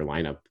option for your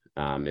lineup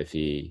if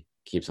he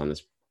keeps on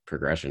this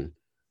progression.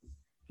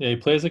 Yeah, he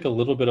plays like a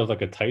little bit of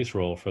like a Tice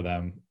role for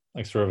them,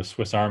 like sort of a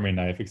Swiss Army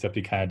knife, except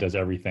he kind of does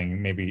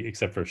everything, maybe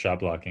except for shot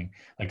blocking,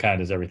 like kind of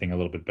does everything a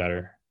little bit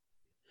better.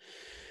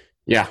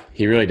 Yeah,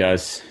 he really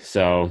does.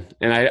 So,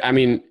 and I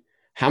mean,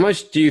 how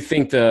much do you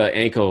think the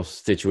ankle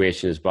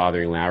situation is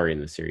bothering Lowry in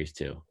the series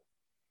too,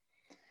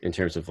 in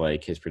terms of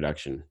like his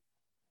production?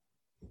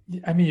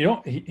 I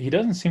mean, he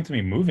doesn't seem to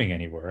be moving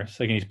anywhere. It's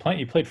like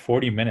he played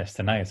 40 minutes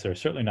tonight, so they're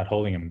certainly not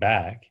holding him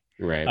back.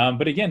 Right.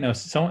 But again, no,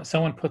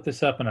 someone put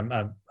this up, and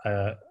I'm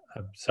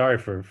sorry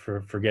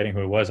for forgetting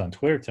who it was on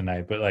Twitter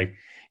tonight, but like,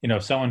 they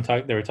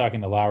were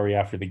talking to Lowry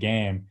after the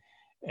game,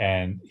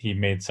 and he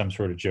made some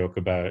sort of joke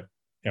about,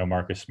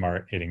 Marcus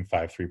Smart hitting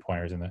 5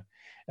 3-pointers in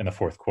the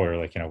fourth quarter.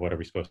 Like, what are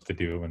we supposed to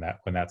do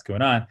when that's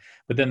going on?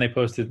 But then they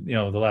posted,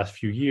 the last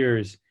few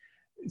years,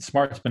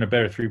 Smart's been a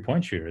better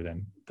 3-point shooter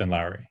than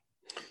Lowry.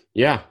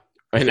 Yeah.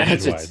 And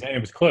it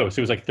was close.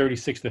 It was like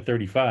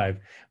 36-35,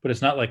 but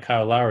it's not like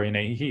Kyle Lowry. And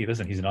he's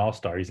an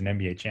all-star. He's an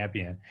NBA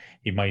champion.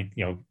 He might,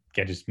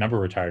 get his number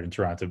retired in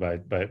Toronto by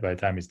the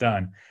time he's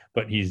done,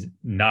 but he's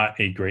not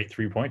a great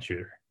 3-point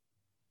shooter.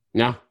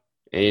 No.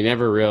 And he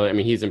never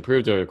really, he's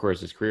improved over the course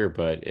of his career,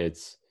 but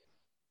it's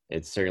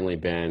certainly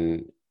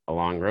been a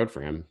long road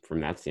for him from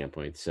that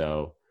standpoint.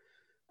 So,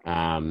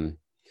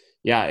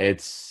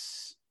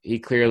 he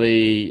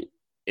clearly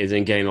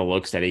isn't getting the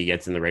looks that he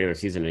gets in the regular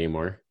season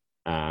anymore.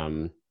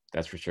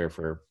 That's for sure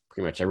for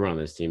pretty much everyone on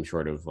this team,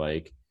 short of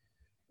like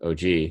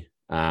OG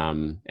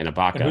and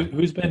Ibaka. And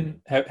who's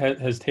been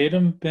has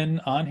Tatum been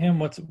on him?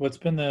 What's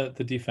been the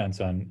defense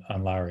on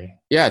Lowry?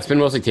 Yeah, it's been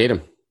mostly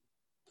Tatum.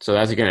 So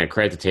that's again a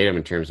credit to Tatum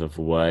in terms of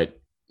what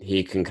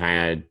he can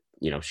kind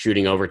of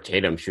shooting over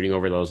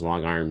those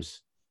long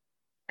arms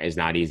is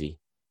not easy,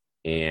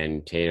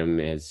 and Tatum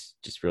has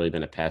just really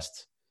been a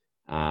pest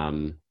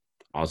all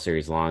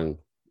series long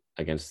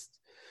against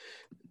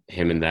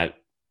him in that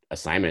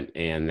assignment.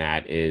 And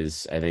that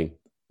is, I think,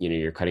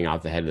 you're cutting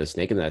off the head of the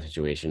snake in that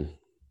situation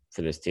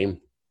for this team.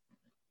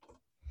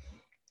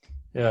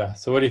 Yeah.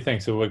 So what do you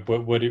think? So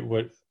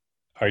what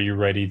are you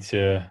ready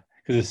to,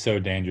 because it's so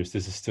dangerous.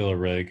 This is still a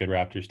really good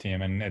Raptors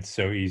team, and it's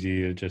so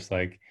easy to just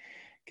like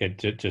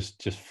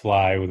just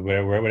fly with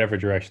whatever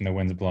direction the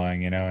wind's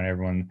blowing, and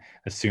everyone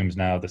assumes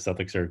now the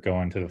Celtics are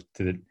going to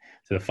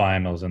the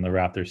finals and the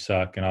Raptors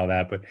suck and all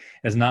that, but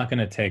it's not going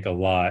to take a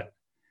lot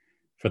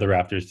for the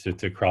Raptors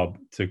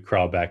to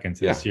crawl back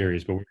into the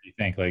series. But what do you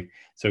think? Like,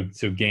 so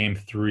game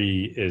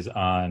 3 is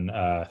on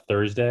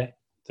Thursday.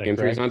 Game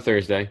 3 is on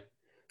Thursday.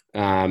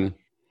 I'm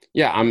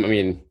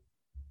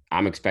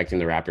expecting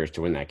the Raptors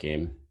to win that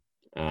game.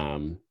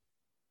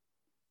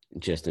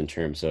 Just in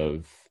terms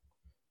of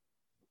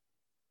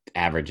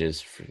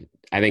averages,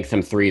 I think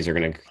some threes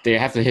they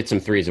have to hit some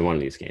threes in one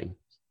of these games,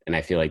 and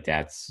I feel like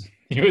that's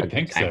you would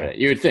think so.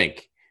 You would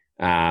think.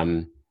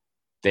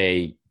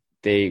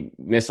 They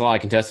missed a lot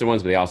of contested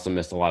ones, but they also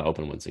missed a lot of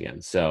open ones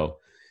again. So,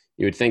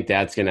 you would think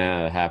that's going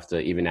to have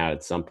to even out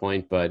at some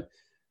point. But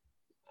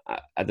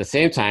at the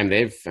same time,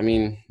 they've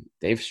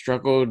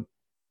struggled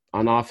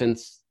on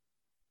offense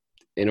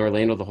in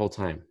Orlando the whole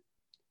time.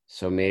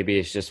 So maybe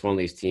it's just one of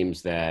these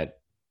teams that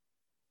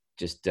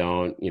just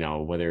don't,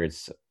 whether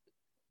it's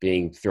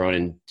being thrown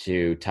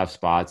into tough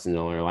spots in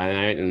the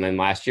night. And then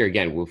last year,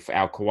 again,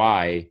 without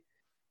Kawhi,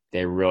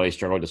 they really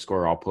struggled to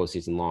score all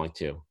postseason long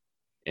too.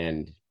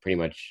 And pretty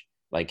much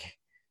like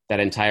that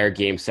entire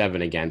game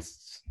 7 against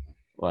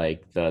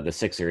like the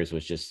Sixers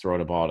was just throw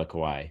the ball to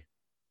Kawhi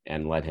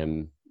and let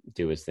him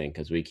do his thing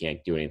because we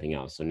can't do anything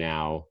else. So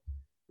now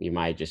we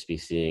might just be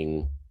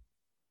seeing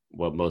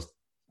what most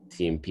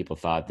people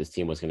thought this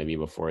team was going to be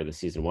before the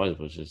season was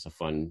just a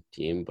fun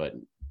team, but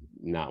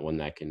not one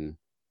that can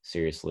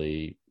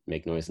seriously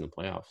make noise in the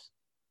playoffs.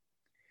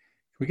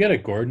 We got a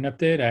Gordon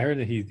update. I heard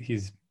that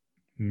he's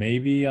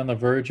maybe on the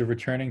verge of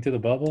returning to the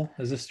bubble.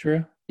 Is this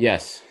true?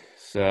 Yes.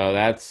 So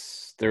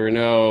there were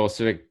no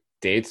specific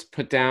dates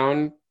put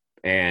down,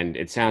 and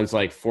it sounds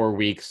like 4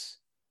 weeks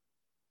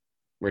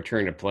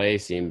return to play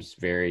seems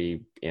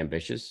very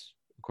ambitious,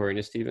 according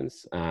to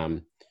Stevens.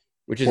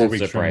 Which isn't a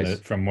surprise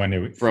from when it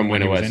was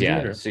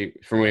injured,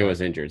 from when he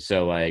was injured.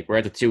 So like we're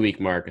at the 2 week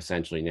mark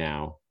essentially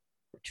now,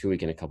 2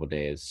 week in a couple of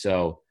days.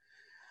 So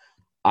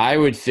I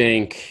would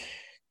think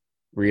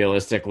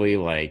realistically,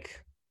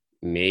 like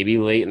maybe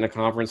late in the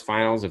conference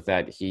finals if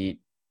that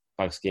Heat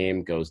Bucks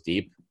game goes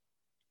deep.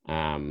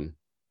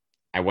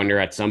 I wonder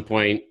at some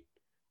point,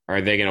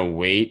 are they going to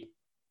wait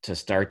to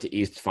start the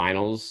East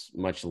Finals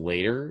much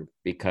later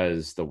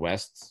because the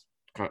West,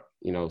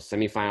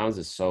 semifinals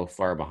is so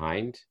far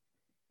behind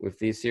with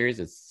these series?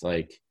 It's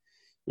like,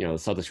 the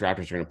Celtics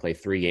Raptors are going to play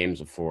 3 games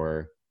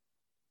before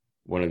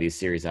one of these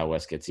series out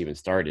West gets even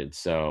started.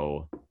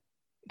 So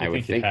I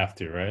would think you'd have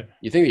to, right?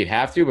 You think you'd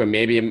have to, but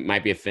maybe it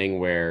might be a thing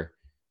where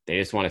they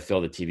just want to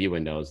fill the TV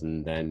windows,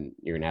 and then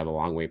you're going to have a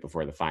long wait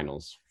before the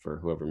finals for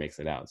whoever makes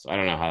it out. So I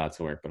don't know how that's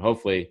going to work, but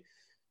hopefully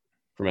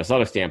from a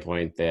Celtics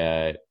standpoint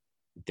that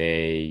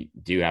they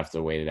do have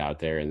to wait it out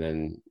there, and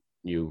then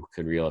you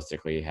could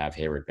realistically have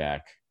Hayward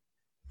back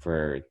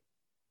for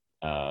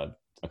a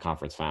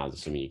conference finals,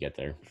 assuming you get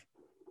there.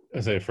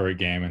 I say for a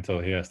game until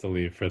he has to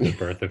leave for the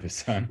birth of his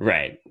son.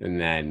 Right. And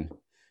then,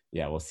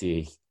 we'll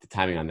see. The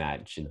timing on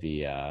that should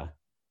be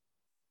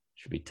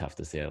tough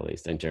to say at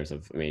least in terms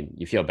of,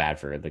 you feel bad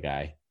for the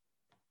guy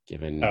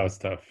given it's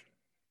tough.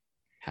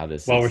 How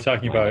this while we're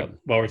talking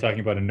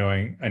about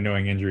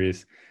annoying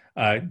injuries,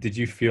 did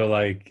you feel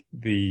like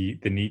the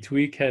knee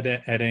tweak had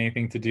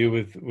anything to do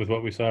with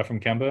what we saw from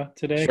Kemba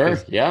today? Sure.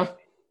 Yeah.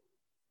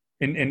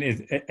 And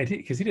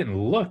because he didn't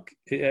look,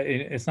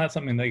 it's not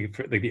something like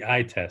the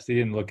eye test. He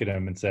didn't look at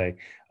him and say,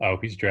 "Oh,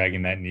 he's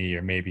dragging that knee,"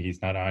 or maybe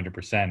he's not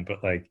 100%. But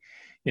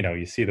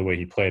you see the way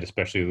he played,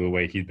 especially the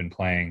way he'd been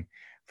playing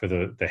for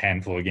the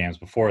handful of games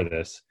before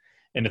this,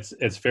 and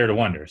it's fair to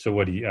wonder. So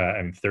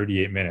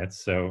 38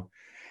 minutes. So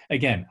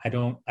again, I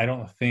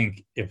don't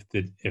think if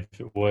it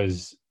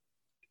was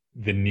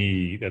the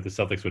knee that the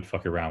Celtics would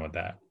fuck around with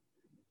that,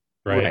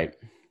 right?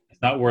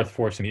 It's not worth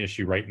forcing the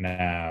issue right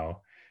now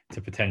to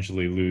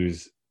potentially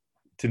lose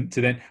to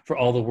then for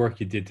all the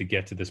work you did to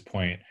get to this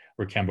point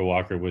where Kemba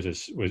Walker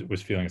was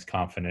feeling as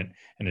confident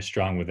and as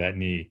strong with that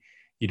knee.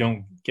 You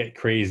don't get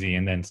crazy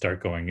and then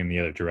start going in the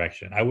other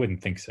direction. I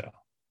wouldn't think so.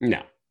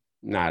 No,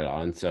 not at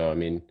all. And so,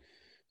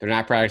 they're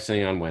not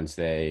practicing on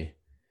Wednesday.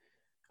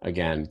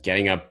 Again,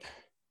 getting up,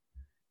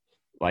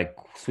 like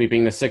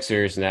sweeping the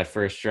Sixers in that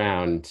first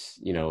round,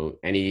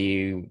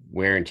 any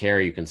wear and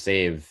tear you can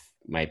save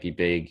might be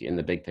big in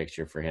the big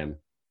picture for him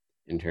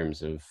in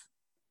terms of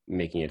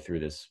making it through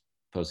this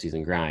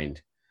postseason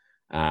grind.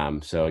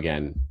 So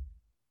again,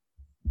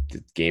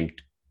 the game,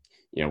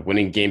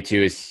 winning game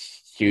 2 is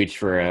huge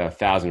for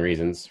 1,000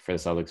 reasons for the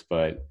Celtics,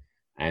 but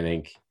I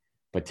think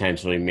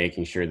potentially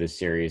making sure this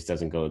series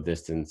doesn't go the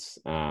distance,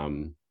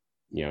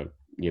 you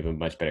have a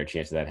much better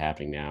chance of that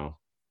happening now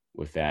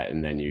with that,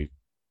 and then you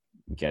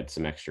get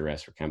some extra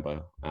rest for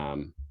Kemba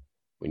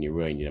when you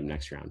really need him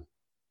next round.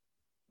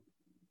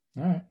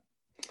 All right.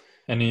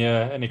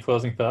 Any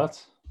closing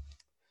thoughts?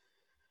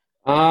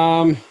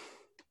 Not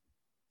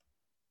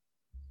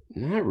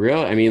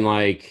really. I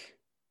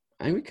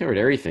think we covered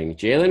everything.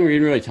 Jalen, we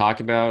didn't really talk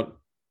about.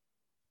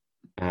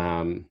 I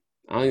don't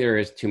think there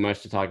is too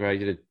much to talk about. He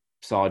did a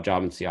solid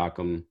job in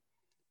Siakam.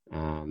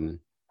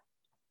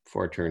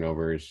 4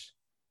 turnovers.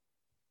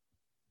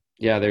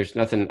 Yeah, there's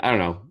nothing. I don't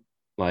know.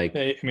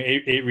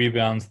 8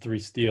 rebounds, 3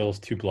 steals,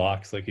 2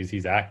 blocks.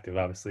 He's active.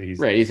 Obviously,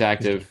 he's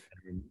active.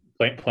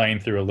 He's playing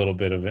through a little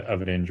bit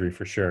of an injury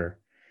for sure.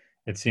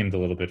 It seemed a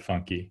little bit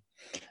funky.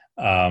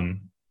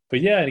 But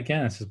yeah,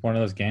 again, it's just one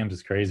of those games.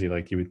 It's crazy.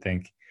 You would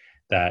think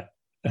that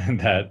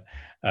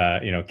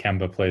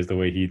Kemba plays the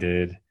way he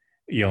did.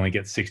 You only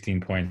get 16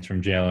 points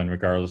from Jalen,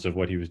 regardless of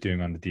what he was doing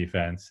on the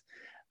defense.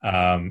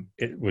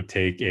 It would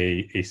take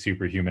a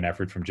superhuman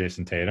effort from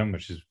Jason Tatum,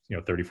 which is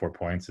 34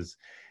 points is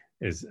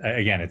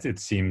again, it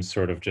seems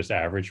sort of just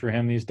average for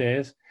him these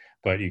days.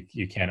 But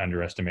you can't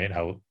underestimate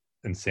how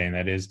insane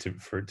that is to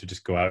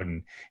just go out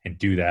and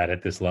do that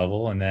at this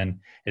level. And then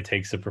it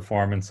takes a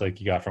performance like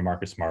you got from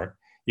Marcus Smart,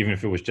 even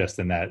if it was just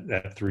in that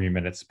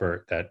 3-minute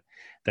spurt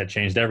that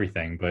changed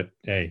everything. But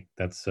hey,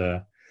 that's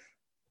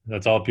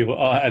all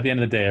people. At the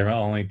end of the day,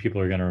 only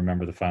people are going to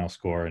remember the final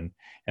score and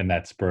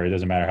that spurt. It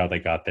doesn't matter how they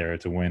got there.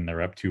 It's a win.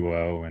 They're up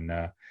 2-0,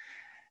 and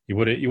you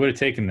would have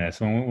taken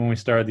this when we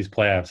started these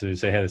playoffs. You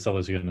say, hey, the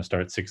Celtics are going to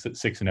start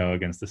 6-0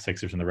 against the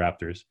Sixers and the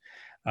Raptors.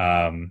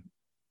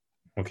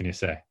 What can you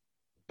say?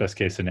 Best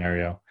case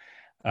scenario.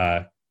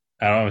 I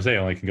don't want to say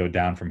only can go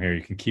down from here.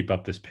 You can keep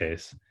up this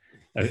pace.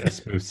 A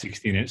smooth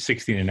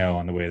 16-0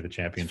 on the way to the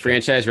championship.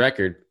 Franchise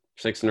record,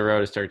 6 in a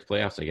row to start the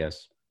playoffs, I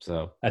guess.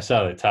 So I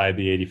saw they tied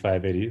the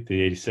 86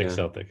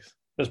 Celtics.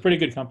 That's pretty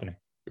good company.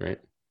 Right.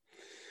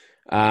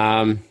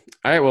 All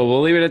right. Well,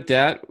 we'll leave it at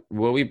that.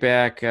 We'll be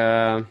back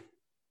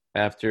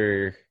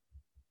after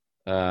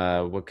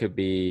what could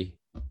be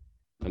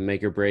a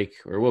make or break,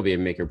 or will be a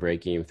make or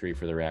break game 3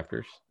 for the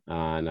Raptors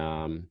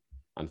on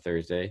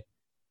Thursday.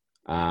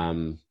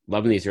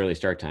 Loving these early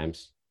start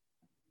times.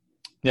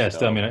 Yeah,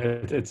 still, I mean,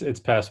 it's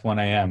past 1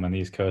 a.m. on the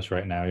East Coast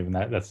right now. Even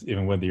that's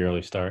even with the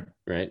early start.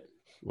 Right.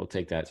 We'll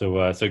take that.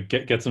 So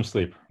get some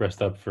sleep.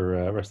 Rest up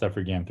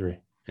for game 3. All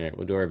right,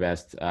 we'll do our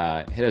best.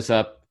 Hit us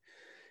up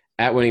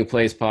at Winning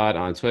Plays Pod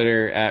on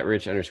Twitter, at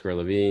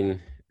Rich_Levine,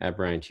 at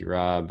Brian T.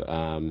 Rob.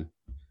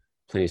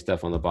 Plenty of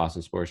stuff on the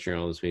Boston Sports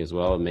Journal this week as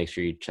well. And make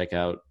sure you check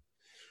out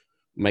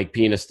Mike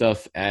Pina's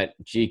stuff at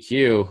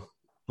GQ,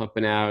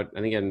 pumping out,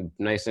 I think,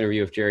 a nice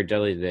interview with Jared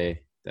Dudley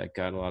today that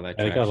got a lot of that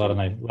traction. Got a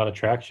lot of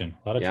traction.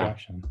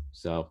 Traction.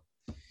 So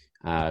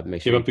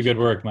make sure keep up the good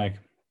work, Mike.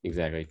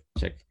 Exactly.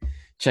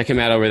 Check him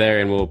out over there,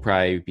 and we'll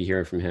probably be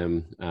hearing from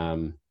him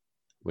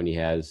when he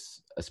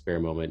has a spare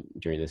moment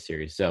during this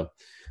series. So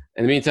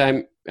in the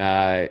meantime,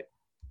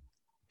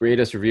 rate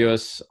us, review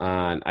us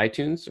on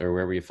iTunes or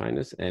wherever you find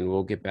us, and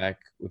we'll get back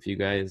with you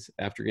guys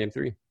after game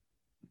 3.